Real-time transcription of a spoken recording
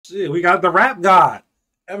Shit, we got the rap god,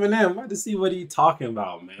 Eminem. I'm about to see what he talking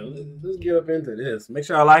about, man. Let's get up into this. Make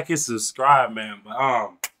sure I like and subscribe, man. But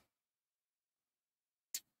I'm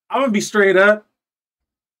gonna be straight up.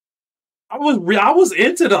 I was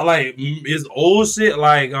into the like his old shit,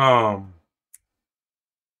 like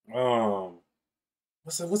what's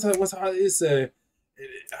how it said.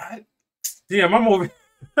 Damn, I'm over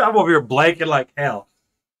here blanking like hell.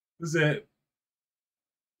 Is it?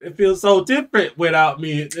 It feels so different without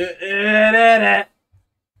me. And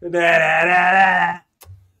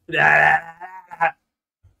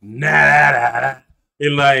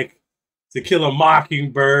like To Kill a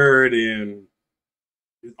Mockingbird and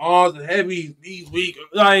all the heavy these week.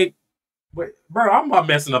 Like, wait, bro, I'm not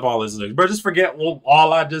messing up all this lyrics. Bro, just forget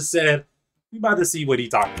all I just said. We about to see what he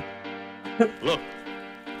talking about. Look,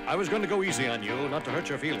 I was going to go easy on you, not to hurt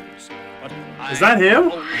your feelings. But is that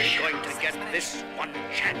him? I'm only going to get this one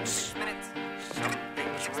chance.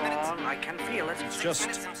 Something's wrong. I can feel it. It's just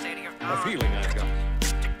a feeling I've got.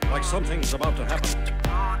 Like something's about to happen,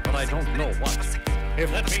 but I don't know what.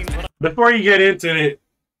 If that means what Before you get into it,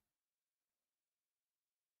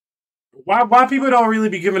 why people don't really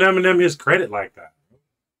be giving Eminem his credit like that?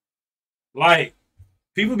 Like,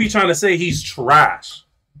 people be trying to say he's trash.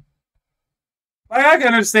 Like, I can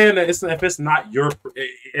understand that if it's not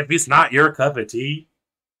your cup of tea,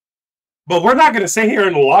 but we're not gonna sit here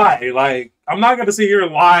and lie. Like, I'm not gonna sit here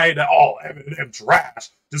and lie that Eminem trash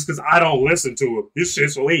just because I don't listen to him. His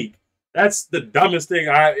shit's weak. That's the dumbest thing.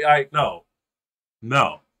 No.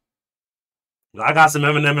 I got some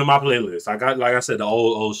Eminem in my playlist. I got, like I said, the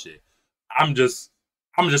old shit. I'm just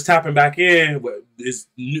tapping back in with this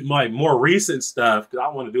my more recent stuff because I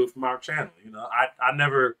want to do it from our channel. You know, I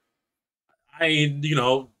ain't,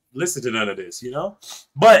 listen to none of this,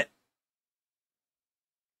 But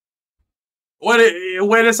when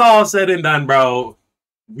it's all said and done, bro,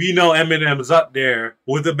 we know Eminem is up there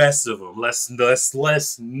with the best of them. Let's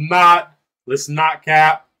not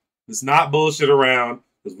cap. Let's not bullshit around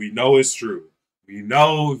because we know it's true. We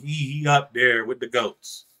know he up there with the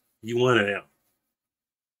GOATs. He one of them.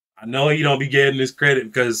 I know he don't be getting this credit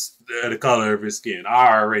because of the color of his skin.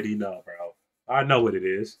 I already know, bro. I know what it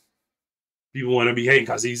is. People want to be hating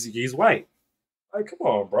because he's white. Like, come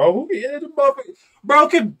on, bro. Who be bro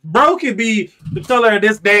could be the color of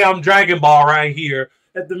this damn Dragon Ball right here.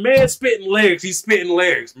 If the man spitting lyrics, he's spitting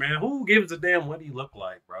lyrics, man. Who gives a damn what he look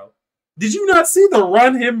like, bro? Did you not see the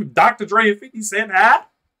run him, Dr. Dre, and 50 Cent had?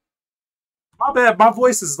 My bad. My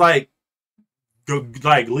voice is like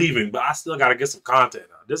leaving, but I still gotta get some content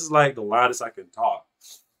out. This is like the loudest I can talk.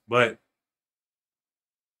 But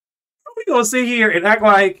we gonna sit here and act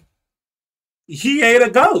like he ain't a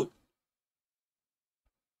GOAT.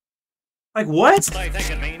 Like what? I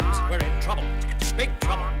think it means we're in trouble. Big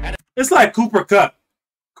trouble. And it's like Cooper Kupp.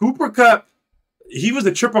 Cooper Kupp, he was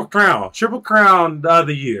a triple crown the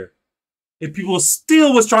other year. And people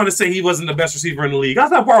still was trying to say he wasn't the best receiver in the league. I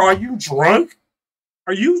was like, bro, are you drunk?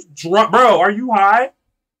 Are you drunk, bro? Are you high?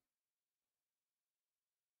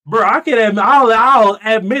 Bro, I'll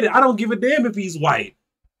admit it. I don't give a damn if he's white.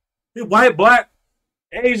 White, black,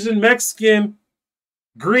 Asian, Mexican,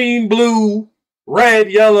 green, blue,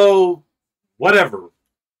 red, yellow, whatever.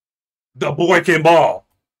 The boy can ball.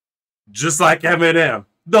 Just like Eminem.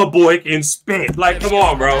 The boy can spit. Like, come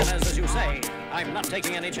on, bro. as you say, I'm not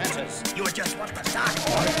taking any chances. You just want the stock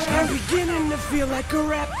order. I'm beginning to feel like a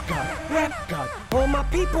rap god. All my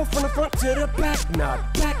people from the front to the back nod.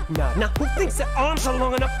 Now who thinks their arms are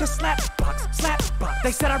long enough to slap box?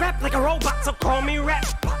 They said I rap like a robot, so call me rap.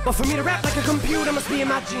 But for me to rap like a computer must be in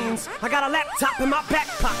my genes. I got a laptop in my back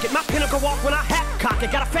pocket, my pinnacle walk when I hat cock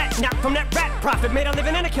it. Got a fat knock from that rat profit, made a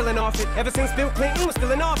living and a killing off it. Ever since Bill Clinton was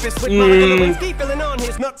still in office, with Monica Lewinsky filling on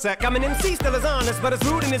his nutsack. I'm an MC, still as honest, but as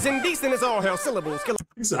rude and as indecent as all hell syllables.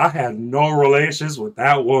 He said, I had no relations with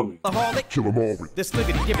that woman. Kill 'em all. This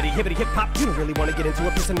libbity, gibbity, hibbity, hip hop. You don't really want to get into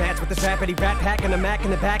a piss and match with this rappity rat pack and a mac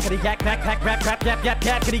in the back of the yak backpack, rap, crap, yap, yap,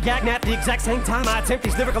 yap, kitty, yak, nap. The exact same time I attempt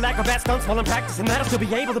these lyrical acrobat stunts while I'm practicing that, I'll still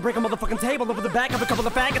be able to break a motherfucking table over the back of a couple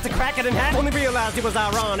of faggots and crack it in half. Only realized it was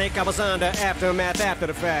ironic. I was under aftermath after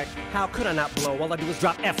the fact. How could I not blow? All I do is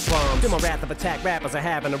drop F-bombs. In my wrath of attack, rappers are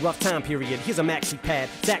having a rough time period. Here's a maxi pad.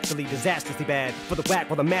 It's actually disastrously bad for the whack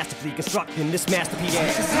while the masterfully constructing this masterpiece.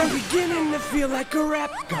 I'm beginning to feel like a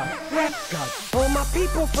rap god. All my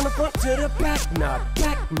people from the front to the back nod.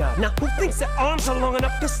 Now who thinks their arms are long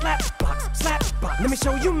enough to slap box? Let me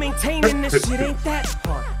show you maintaining this shit ain't that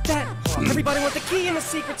hard. Everybody wants the key and the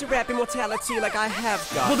secret to rap immortality like I have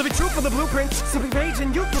got. Will there be truth for the blueprints? Simply rage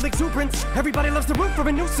and youthful exuberance. Everybody loves the root for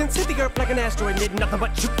a nuisance. Hit the earth like an asteroid, need nothing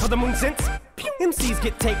but shoot for the moon since. MCs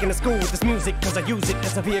get taken to school with this music, cause I use it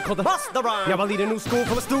as a vehicle to bust the rhyme. Now I lead a new school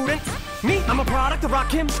full of students. Me, I'm a product of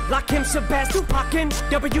Rakim, Lakim, Shabazz, Tupac, and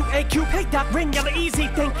W.A.Q. Hey, Doc, Rin, y'all are easy,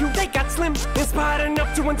 thank you. They got slim, inspired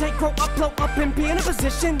enough to one day grow up, blow up, and be in a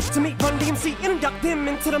position to meet Run DMC and induct them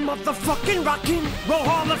into the motherfucking Rockin' Roll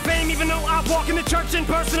Hall of Fame. Even though I walk in the church in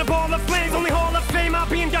person, a ball of flames. Only Hall of Fame I'll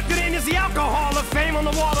be inducted in is the Alcohol of Fame on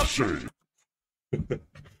the wall of shame. Come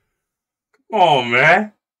on,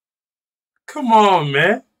 man. Come on,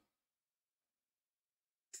 man.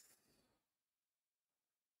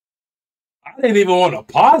 I didn't even want to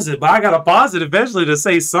pause it, but I got to pause it eventually to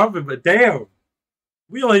say something. But damn,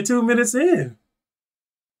 we only 2 minutes in.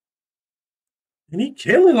 And he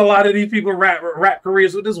killing a lot of these people rap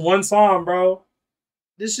careers with this one song, bro.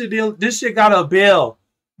 This shit got a bill.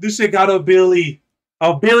 This shit got a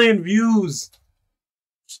billion views.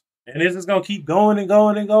 And this is gonna keep going and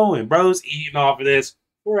going and going. Bro's eating off of this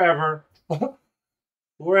forever.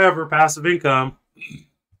 Forever passive income.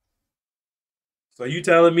 So you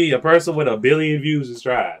telling me a person with 1 billion views is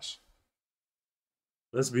trash?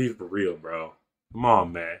 Let's be for real, bro. Come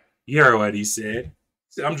on, man. You heard what he said.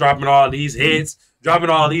 I'm dropping all these hits,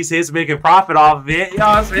 making profit off of it. You know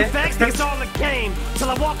what I'm saying? Thanks, think it's all a game. Till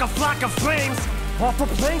I walk a flock of flames. Off for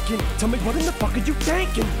planking. Tell me what in the fuck are you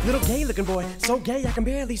thinking? Little gay looking boy, so gay I can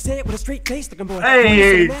barely say it with a straight face looking boy.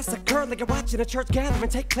 Hey! Massacre like you're watching a church gathering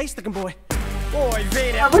take place looking boy. Boy,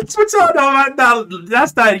 Vader. What y'all know about that?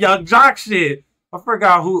 That's that Young Jock shit. I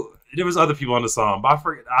forgot who. There was other people on the song, but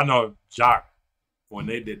I know Jock when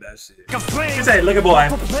they did that shit. He said, "Looking boy."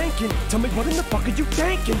 Tell me what in the fuck are you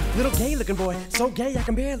thinking? Little gay looking boy, so gay I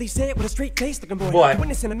can barely say it with a straight face looking boy.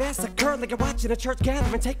 Witnessing a massacre like you're watching a church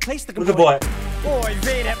gathering take place looking boy. Boy,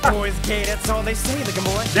 Vay, that boy's gay, that's all they say looking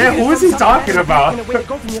boy. Damn, who is he talking about? Way to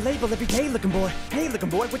go from your label, every gay looking boy. Hey looking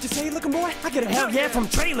boy, what you say looking boy? I get a hell yeah from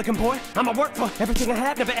Trey looking boy. I'ma work for everything I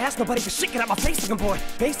have, never ask nobody for shit, get out my face looking boy.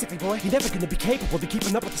 Basically boy, you're never gonna be capable of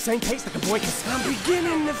keeping up with the same pace looking boy, cause I'm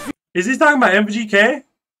beginning to feel. Is he talking about MGK?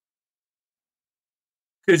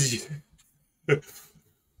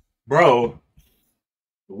 Bro,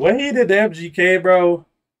 what he did to MGK, bro,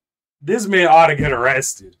 this man ought to get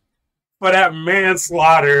arrested for that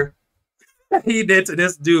manslaughter he did to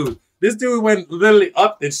this dude. This dude went literally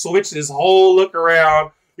up and switched his whole look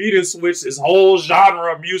around. He just switched his whole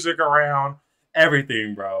genre of music around.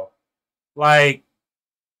 Everything, bro. Like,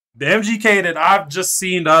 the MGK that I've just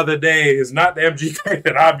seen the other day is not the MGK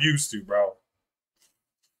that I'm used to, bro.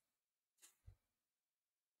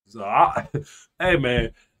 So, hey,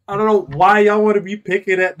 man, I don't know why y'all want to be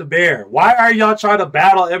picking at the bear. Why are y'all trying to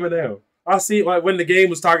battle Eminem? I see like when the game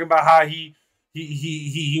was talking about how he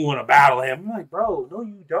want to battle him. I'm like, bro, no,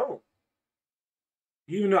 you don't.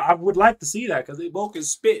 Even though I would like to see that because they both can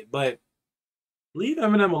spit, but leave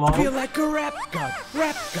Eminem alone. I feel like a rap god.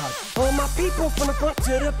 All my people from the front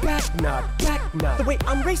to the back nod. The way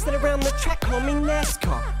I'm racing around the track, call me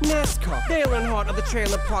NASCAR. Dale Earnhardt of the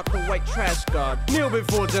trailer park, the white trash god. Kneel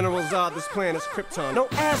before General Zod, this planet's Krypton. No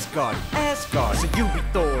Asgard. So you be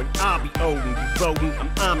Thor and I'll be Odin. You rodent, I'm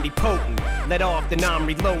omnipotent. Let off, then I'm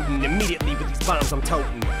reloading. Immediately with these bombs I'm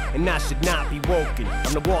toting. And I should not be woken.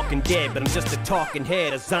 I'm the walking dead, but I'm just a talking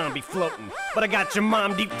head, a zombie floating. But I got your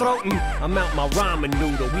mom deep throating. I'm out my ramen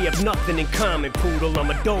noodle. We have nothing in common, poodle. I'm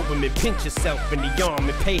a Doberman. Pinch yourself in the arm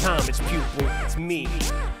and pay homage, pupil. It's me.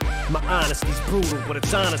 My honesty's brutal, but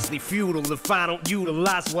it's honestly futile if I don't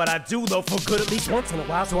utilize what I do, though, for good at least once in a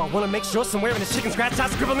while. So I wanna make sure somewhere in the chicken scratch I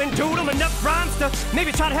scribble and doodle enough rhymes to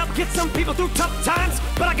maybe try to help get some people through tough times.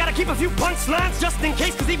 But I gotta keep a few punchlines just in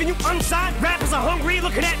case, cause even you unsigned rappers are hungry,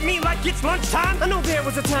 looking at me like it's lunchtime. I know there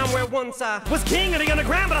was a time where once I was king of the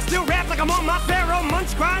underground, but I still rap like I'm on my Pharaoh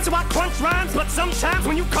munch grind. So I crunch rhymes, but sometimes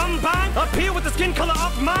when you combine up here with the skin color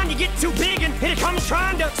of mine, you get too big and here it comes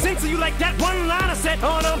trying to censor you like that one line I said.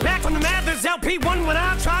 Oh, no, back from the Mathers LP1 when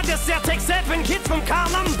I tried to sell. Take 7 kids from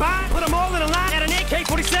Columbine, put them all in a line at an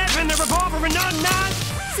AK-47, a revolver and a 9.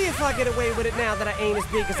 See if I get away with it now that I ain't as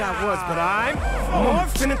big as I was, but I'm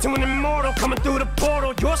morphing into an immortal coming through the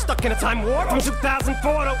portal. You're stuck in a time warp from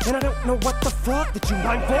 2004, and I don't know what the fuck that you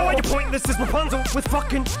rhyme for. You're pointless as Rapunzel with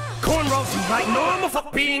fucking cornrows. You like normal,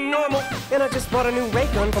 fuck being normal. And I just bought a new ray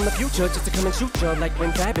gun from the future just to come and shoot you like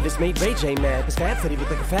when Fabulous made Ray J mad. His Fab said he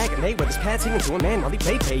looked like a faggot, and they were his pad singing to a man while he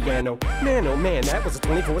played piano. Man, oh man, that was a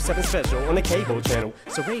 24/7 special on the cable channel.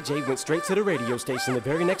 So Ray J went straight to the radio station the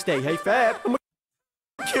very next day. Hey Fab, I'm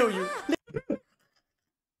kill you.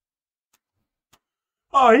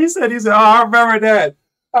 Oh, he said, oh, I remember that.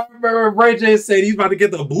 I remember Ray J said he's about to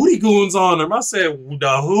get the booty goons on him. I said,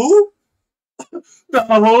 the who? The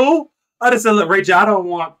who? I just said, look, Ray J, I don't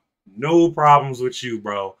want no problems with you,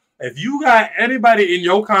 bro. if you got anybody in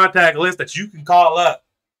your contact list that you can call up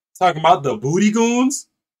talking about the booty goons,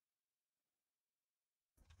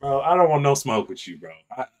 bro, I don't want no smoke with you, bro.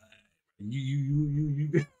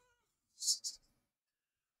 You.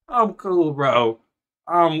 I'm cool, bro.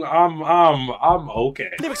 I'm okay.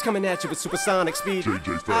 Lyrics coming at you with supersonic speed.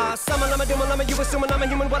 JJ Some I'm a doom, you assuming I'm a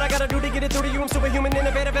human. What I gotta do to get it through to you? I'm superhuman,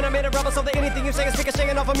 innovative, and I made a rubber so that anything you say is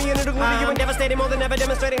ricocheting off of me and it'll glue to you and devastating more than ever,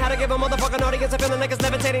 demonstrating how to give a motherfucking audience a feeling like it's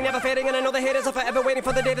levitating, never fading. And I know the haters are forever waiting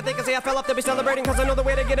for the day that they can say I fell off to be celebrating. Cause I know the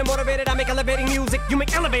way to get it motivated. I make elevating music, you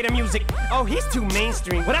make elevator music. Oh, he's too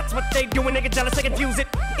mainstream. Well, that's what they do when they get jealous, they confuse it.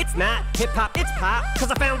 It's not hip hop, it's pop.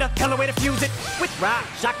 Cause I found a hella way to fuse it with rock,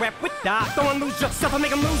 shock rap, with dot. Don't lose yourself, I make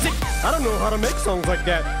them lose it. I don't know how to make songs like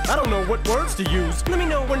that. I don't know what words to use. Let me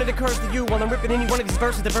know when it occurs to you while I'm ripping any one of these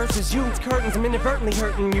verses. The verses you, it's curtains, I'm inadvertently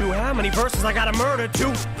hurting you. How many verses I gotta murder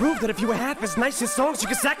to prove that if you were half as nice as songs you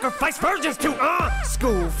can sacrifice virgins to?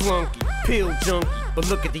 School flunky, pill junkie, but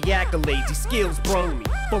look at the accolades, these skills brung me.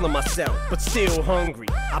 Full of myself, but still hungry.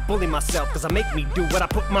 I bully myself cause I make me do what I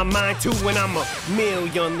put my mind to when I'm a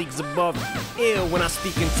million leagues above you. Ill when I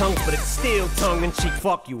speak in tongues, but it's still tongue in cheek.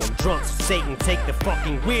 Fuck you, I'm drunk, so Satan take the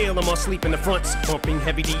fucking wheel. I'm asleep in the front, pumping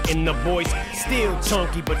heavy D in the voice. Still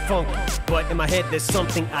chunky but funky, but in my head there's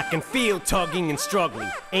something I can feel tugging and struggling.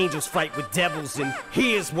 Angels fight with devils and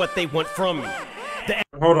here's what they want from me.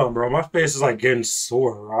 Hold on, bro. My face is like getting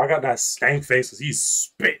sore, bro. I got that stank face because he's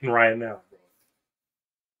spitting right now, bro.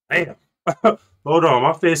 Damn. Hold on.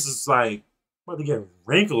 My face is like about to get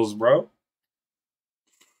wrinkles, bro.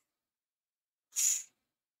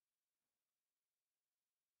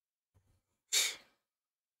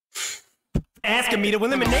 Asking me to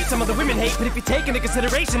eliminate some of the women hate, but if you take into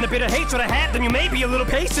consideration the bitter hatred I have, then you may be a little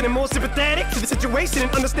patient and more sympathetic to the situation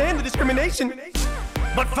and understand the discrimination.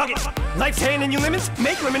 But fuck it, life's handing you lemons,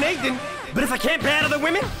 make lemonade then. But if I can't bear other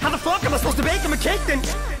women, how the fuck am I supposed to bake them a cake then?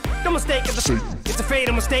 Don't mistake it's a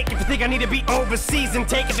fatal mistake if you think I need to be overseas and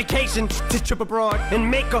take a vacation to trip abroad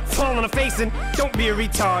and make a fall on a face. And don't be a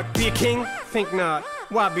retard, be a king, think not.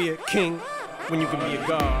 Why be a king when you can be a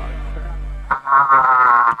god?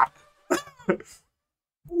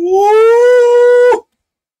 Woo!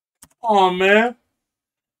 Oh man,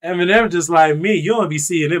 Eminem just like me. You don't be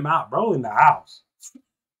seeing him out, bro, in the house.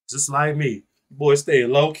 Just like me. Boy, stay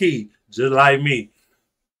low key, just like me.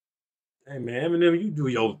 Hey man, Eminem, you do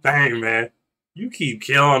your thing, man. You keep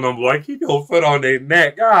killing them, boy. Keep your foot on their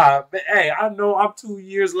neck. God, man, hey, I know I'm 2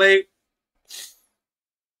 years late.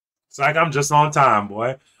 It's like I'm just on time,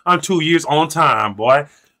 boy. I'm 2 years on time, boy.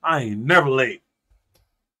 I ain't never late.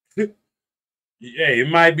 Yeah, it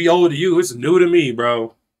might be old to you. It's new to me,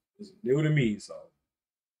 bro. It's new to me, so.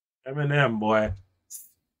 Eminem, boy.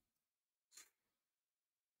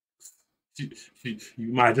 You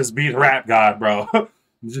might just be the rap god, bro.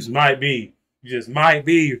 You just might be. You just might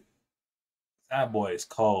be. That boy is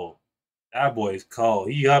cold. That boy is cold.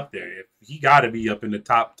 He up there. He got to be up in the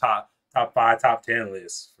top 5, top 10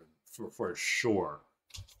 list for sure.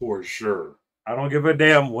 For sure. I don't give a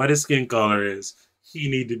damn what his skin color is. He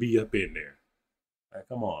need to be up in there. Like,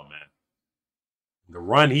 come on, man. The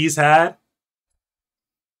run he's had.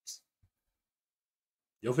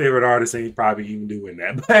 Your favorite artist ain't probably even doing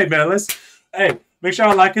that. But hey, man, hey, make sure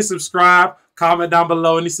y'all like and subscribe. Comment down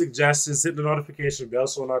below any suggestions. Hit the notification bell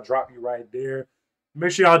so when I drop you right there.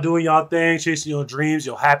 Make sure y'all doing y'all thing, chasing your dreams,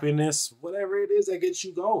 your happiness, whatever it is that gets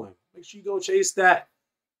you going. Make sure you go chase that.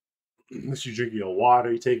 Make sure you drink your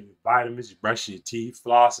water, you take your vitamins, you brush your teeth,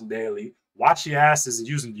 flossing daily. Wash your asses and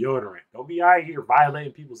using deodorant. Don't be out here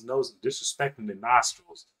violating people's noses and disrespecting their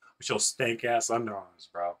nostrils with your stank ass underarms,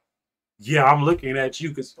 bro. Yeah, I'm looking at you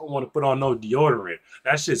because you don't want to put on no deodorant.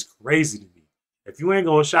 That shit's crazy to me. If you ain't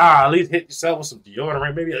gonna shower, at least hit yourself with some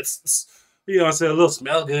deodorant. Maybe it's, you know what I'm saying, a little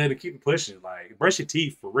smell good and keep it pushing. Like, brush your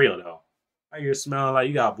teeth for real though. Now you're smelling like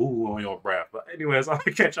you got boo on your breath. But anyways, I'll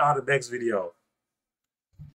catch y'all in the next video.